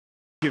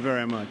Thank you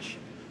very much.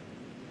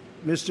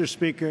 Mr.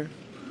 Speaker,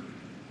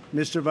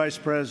 Mr. Vice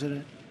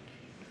President,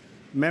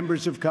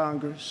 members of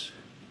Congress,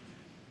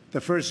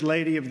 the First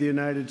Lady of the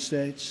United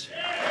States.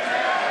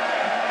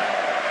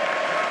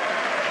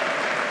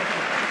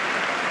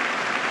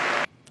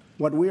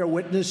 What we are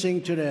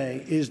witnessing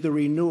today is the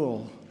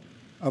renewal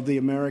of the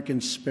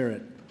American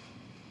spirit.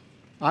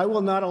 I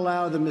will not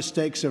allow the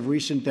mistakes of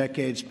recent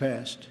decades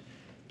past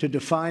to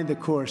define the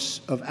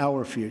course of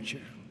our future.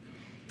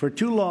 For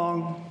too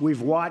long,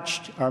 we've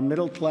watched our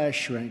middle class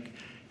shrink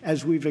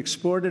as we've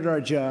exported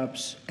our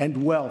jobs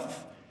and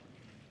wealth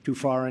to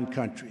foreign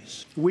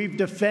countries. We've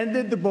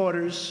defended the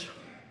borders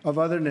of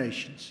other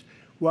nations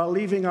while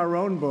leaving our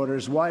own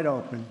borders wide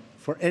open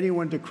for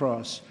anyone to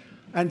cross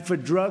and for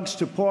drugs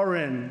to pour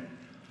in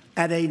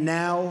at a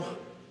now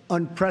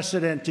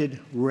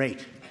unprecedented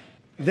rate.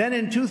 Then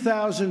in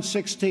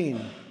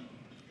 2016,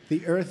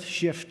 the earth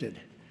shifted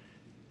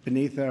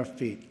beneath our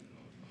feet.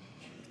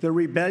 The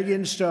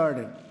rebellion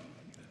started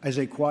as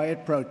a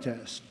quiet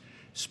protest,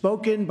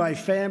 spoken by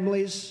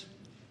families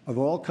of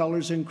all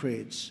colors and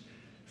creeds,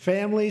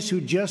 families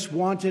who just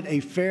wanted a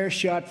fair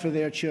shot for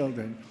their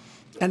children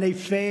and a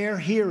fair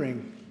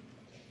hearing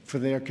for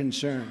their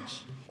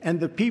concerns. And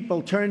the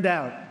people turned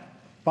out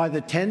by the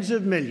tens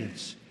of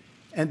millions,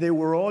 and they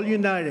were all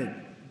united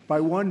by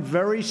one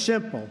very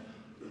simple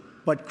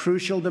but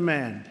crucial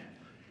demand: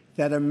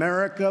 that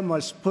America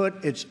must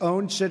put its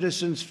own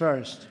citizens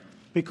first,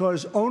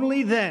 because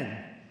only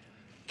then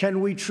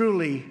can we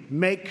truly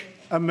make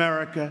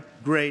America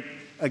great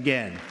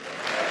again.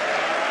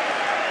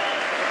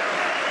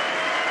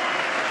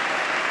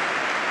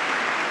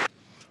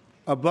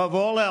 Above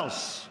all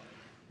else,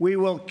 we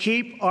will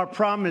keep our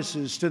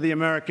promises to the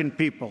American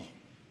people.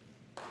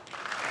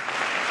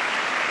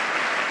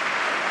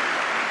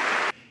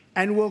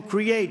 And will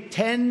create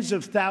tens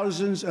of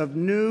thousands of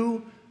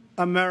new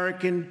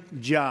American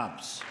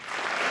jobs.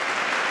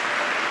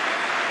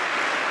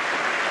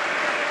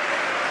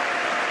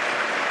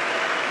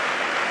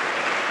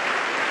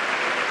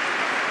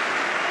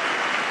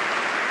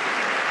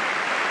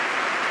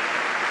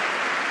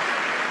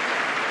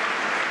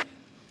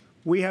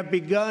 We have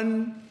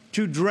begun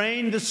to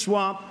drain the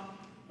swamp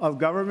of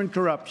government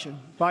corruption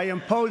by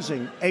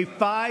imposing a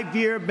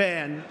 5-year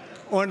ban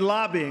on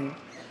lobbying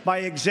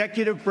by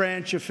executive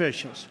branch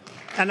officials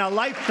and a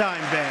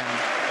lifetime ban.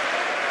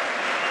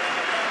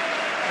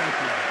 Thank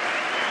you.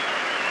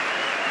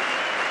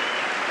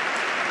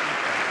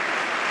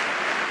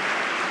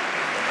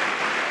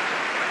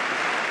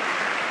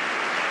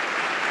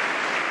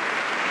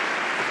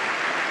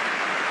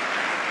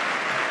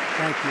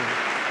 Thank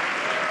you.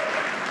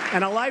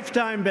 And a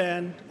lifetime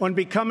ban on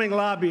becoming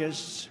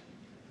lobbyists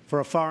for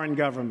a foreign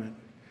government.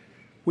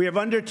 We have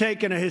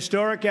undertaken a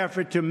historic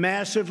effort to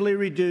massively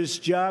reduce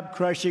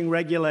job-crushing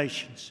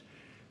regulations,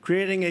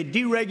 creating a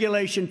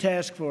deregulation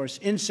task force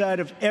inside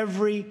of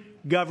every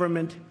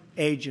government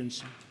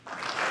agency.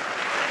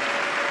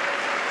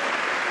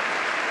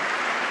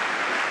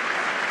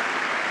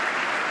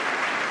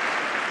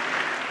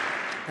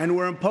 And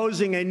we're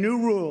imposing a new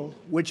rule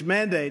which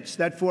mandates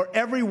that for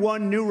every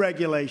one new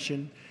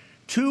regulation,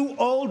 2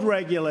 old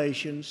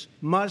regulations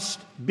must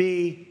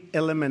be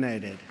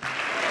eliminated.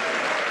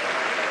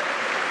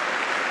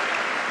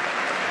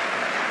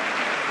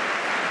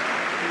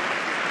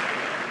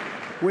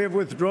 We have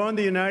withdrawn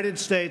the United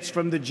States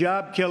from the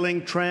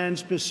job-killing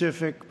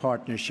Trans-Pacific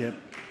Partnership.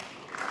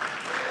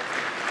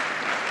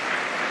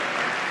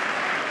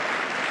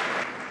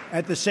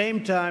 At the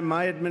same time,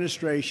 my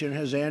administration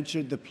has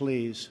answered the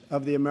pleas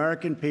of the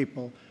American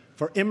people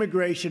for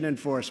immigration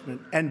enforcement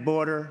and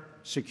border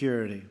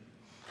security.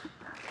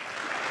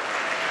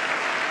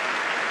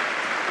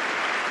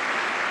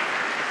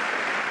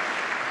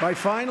 By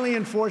finally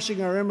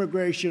enforcing our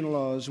immigration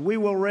laws, we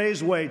will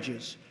raise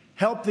wages,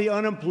 help the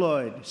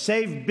unemployed,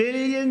 save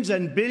billions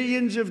and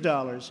billions of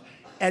dollars,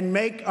 and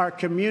make our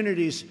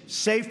communities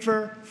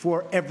safer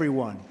for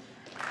everyone.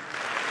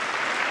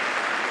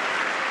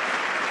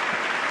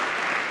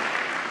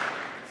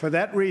 For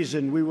that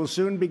reason, we will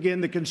soon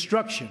begin the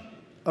construction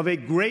of a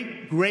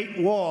great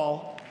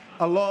wall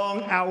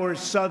along our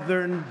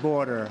southern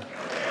border.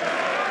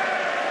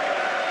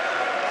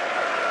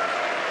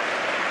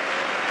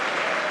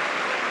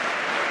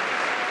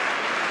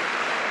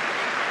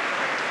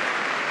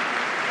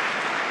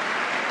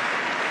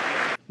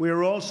 We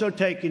are also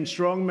taking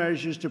strong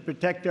measures to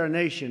protect our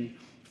nation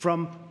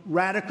from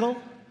radical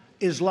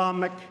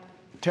Islamic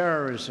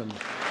terrorism.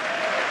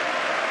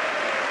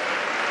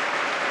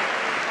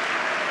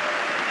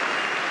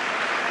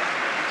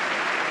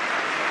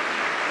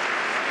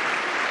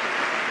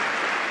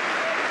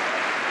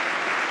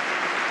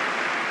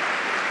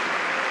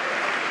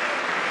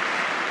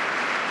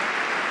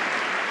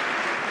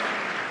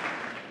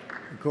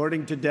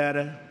 According to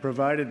data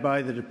provided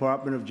by the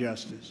Department of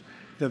Justice,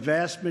 the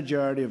vast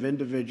majority of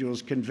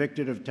individuals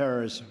convicted of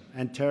terrorism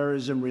and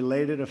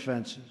terrorism-related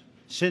offenses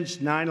since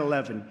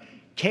 9/11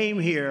 came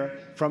here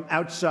from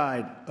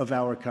outside of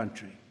our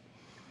country.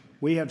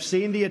 We have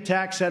seen the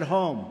attacks at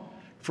home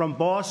from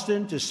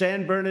Boston to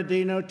San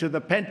Bernardino to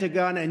the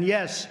Pentagon, and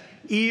yes,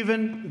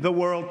 even the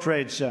World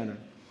Trade Center.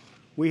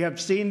 We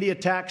have seen the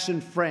attacks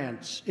in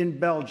France, in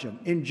Belgium,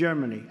 in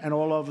Germany, and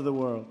all over the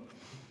world.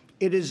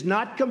 It is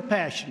not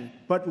compassionate,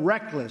 but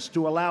reckless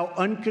to allow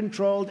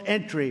uncontrolled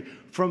entry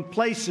from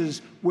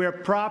places where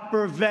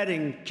proper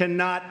vetting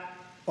cannot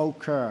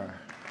occur.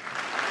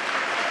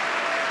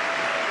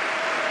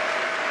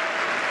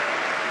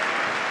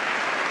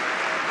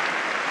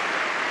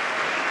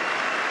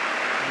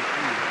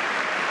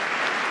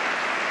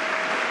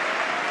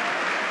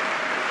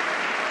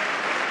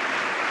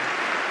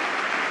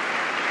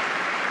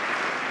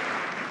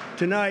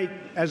 Tonight,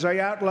 as I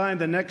outline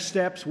the next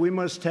steps we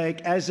must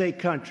take as a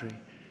country,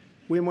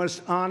 we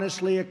must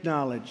honestly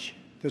acknowledge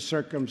the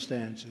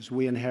circumstances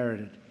we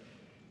inherited.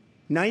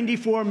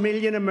 94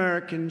 million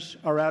Americans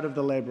are out of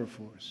the labor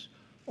force.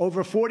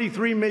 Over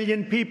 43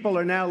 million people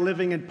are now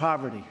living in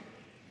poverty,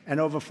 and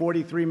over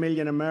 43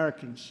 million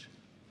Americans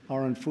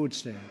are on food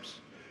stamps.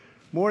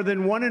 More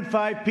than 1 in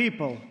 5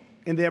 people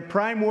in their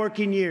prime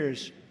working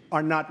years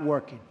are not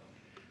working.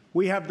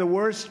 We have the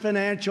worst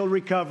financial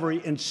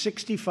recovery in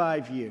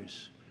 65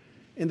 years.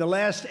 In the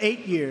last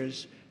 8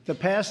 years, the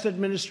past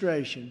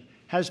administration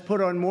has put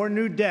on more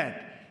new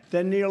debt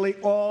than nearly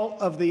all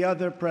of the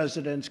other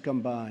presidents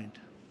combined.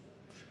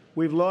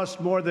 We've lost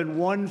more than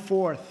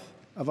 1/4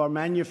 of our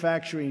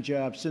manufacturing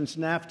jobs since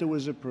NAFTA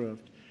was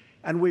approved,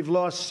 and we've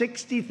lost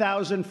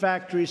 60,000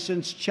 factories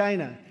since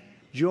China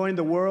joined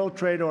the World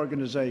Trade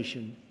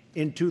Organization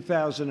in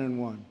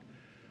 2001.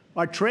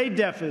 Our trade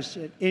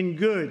deficit in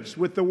goods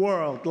with the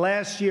world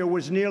last year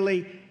was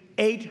nearly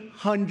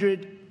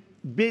 $800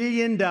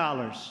 billion.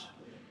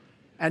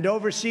 And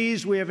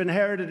overseas, we have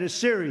inherited a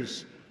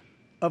series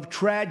of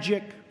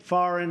tragic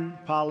foreign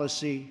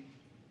policy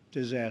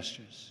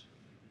disasters.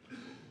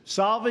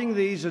 Solving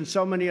these and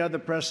so many other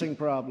pressing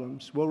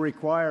problems will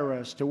require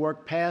us to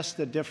work past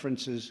the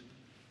differences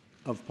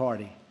of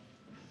party.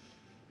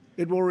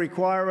 It will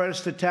require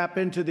us to tap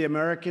into the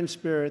American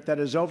spirit that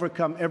has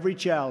overcome every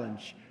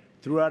challenge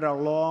throughout our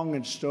long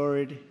and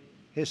storied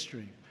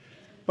history.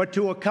 But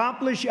to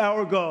accomplish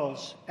our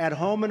goals at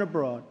home and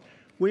abroad,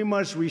 we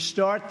must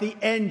restart the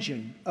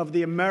engine of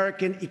the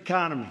American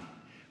economy,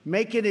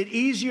 making it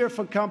easier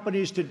for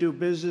companies to do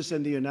business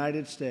in the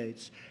United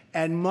States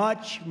and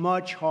much,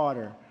 much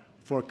harder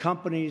for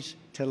companies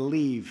to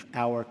leave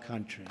our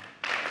country.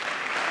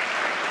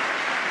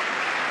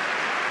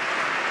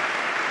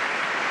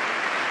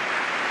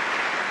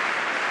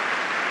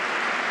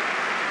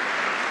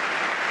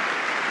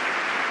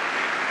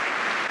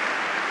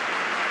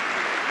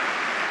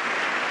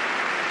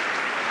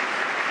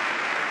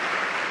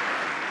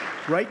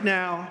 Right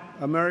now,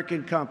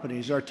 American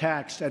companies are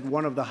taxed at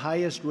one of the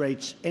highest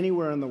rates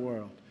anywhere in the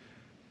world.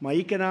 My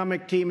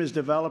economic team is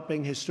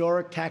developing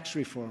historic tax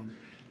reform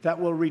that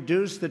will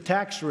reduce the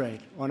tax rate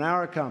on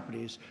our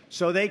companies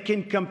so they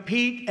can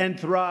compete and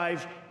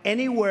thrive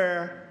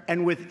anywhere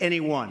and with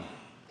anyone.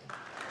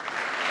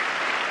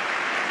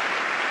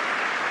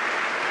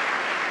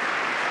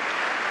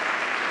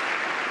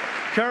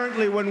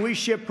 Currently, when we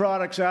ship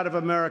products out of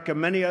America,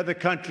 many other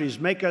countries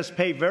make us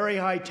pay very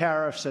high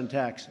tariffs and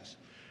taxes.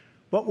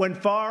 But when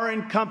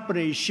foreign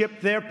companies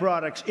ship their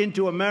products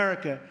into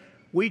America,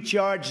 we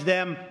charge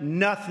them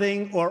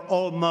nothing or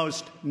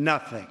almost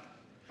nothing.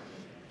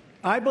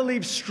 I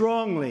believe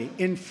strongly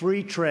in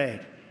free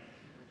trade,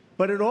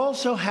 but it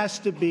also has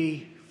to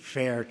be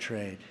fair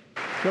trade.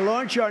 To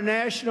launch our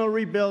national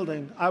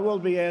rebuilding, I will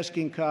be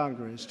asking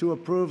Congress to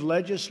approve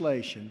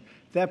legislation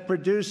that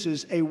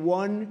produces a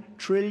 $1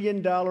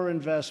 trillion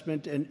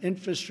investment in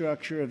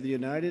infrastructure of the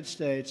United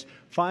States,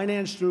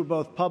 financed through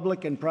both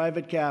public and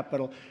private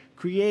capital,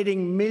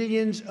 creating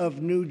millions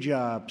of new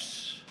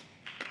jobs.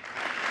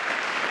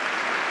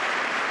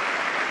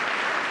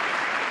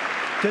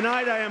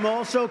 Tonight, I am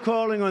also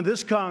calling on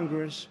this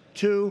Congress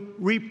to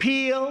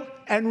repeal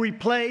and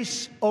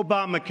replace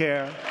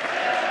Obamacare.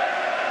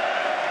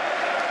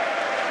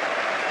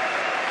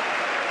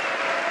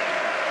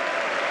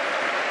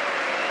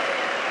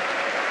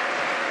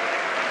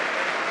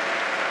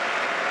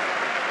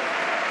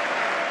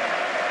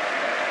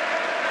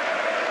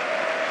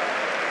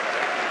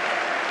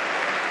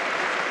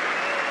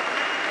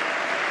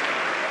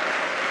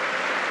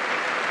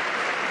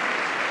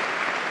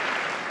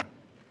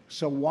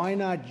 So why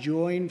not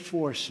join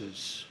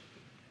forces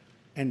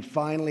and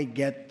finally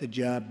get the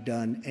job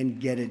done and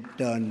get it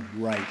done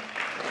right?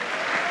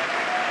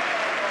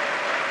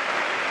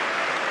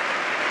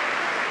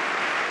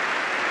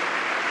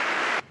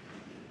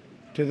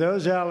 To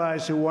those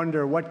allies who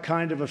wonder what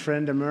kind of a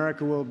friend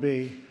America will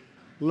be,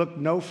 look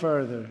no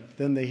further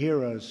than the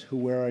heroes who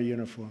wear our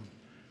uniform.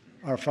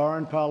 Our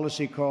foreign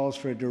policy calls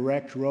for a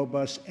direct,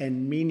 robust,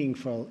 and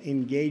meaningful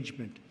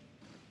engagement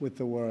with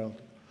the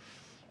world.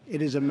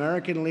 It is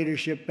American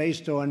leadership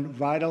based on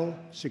vital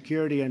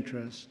security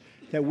interests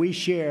that we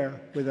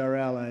share with our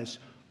allies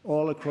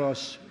all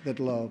across the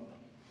globe.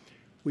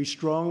 We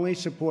strongly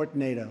support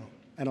NATO,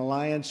 an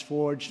alliance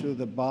forged through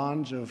the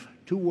bonds of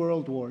 2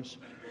 world wars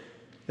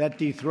that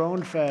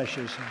dethroned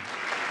fascism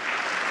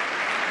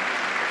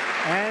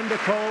and the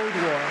Cold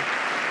War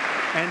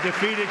and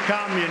defeated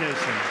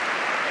communism.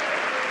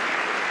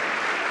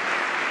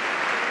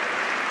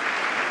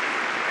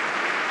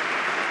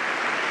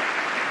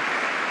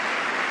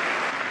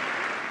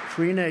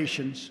 Free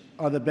nations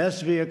are the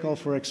best vehicle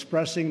for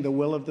expressing the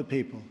will of the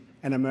people,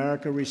 and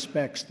America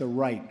respects the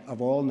right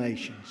of all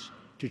nations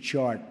to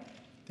chart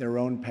their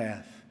own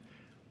path.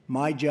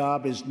 My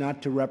job is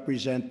not to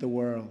represent the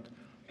world.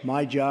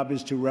 My job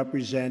is to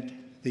represent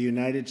the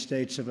United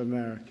States of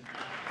America.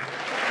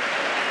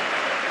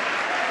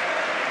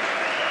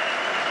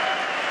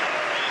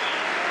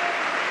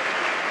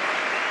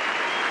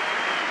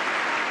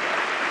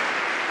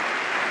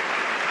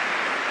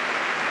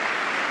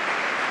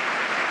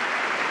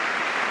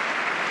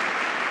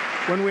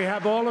 When we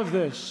have all of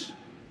this,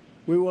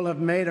 we will have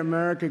made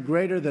America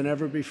greater than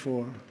ever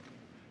before.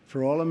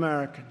 For all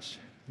Americans,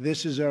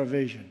 this is our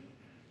vision.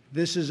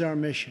 This is our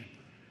mission.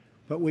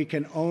 But we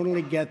can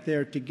only get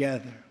there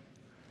together.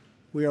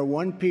 We are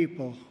one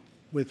people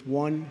with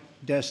one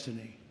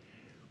destiny.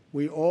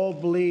 We all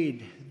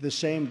bleed the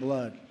same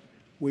blood.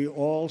 We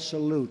all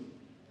salute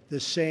the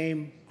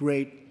same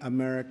great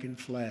American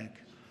flag.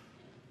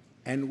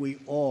 And we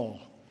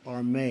all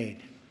are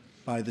made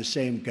by the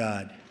same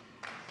God.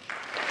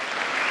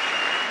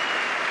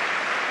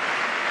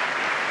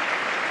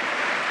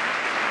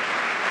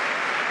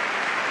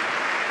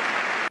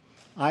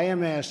 I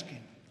am asking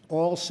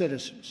all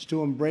citizens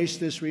to embrace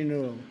this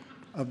renewal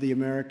of the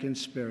American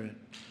spirit.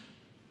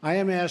 I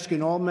am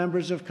asking all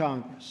members of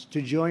Congress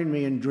to join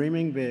me in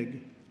dreaming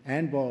big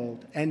and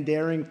bold and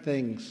daring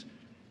things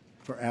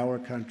for our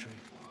country.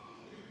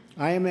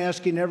 I am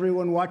asking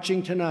everyone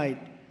watching tonight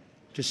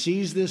to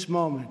seize this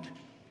moment,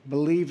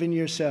 believe in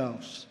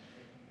yourselves,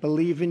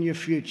 believe in your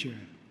future,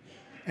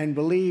 and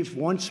believe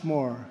once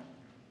more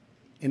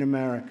in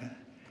America.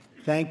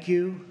 Thank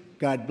you,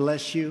 God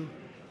bless you,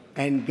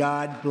 and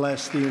God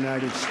bless the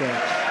United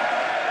States.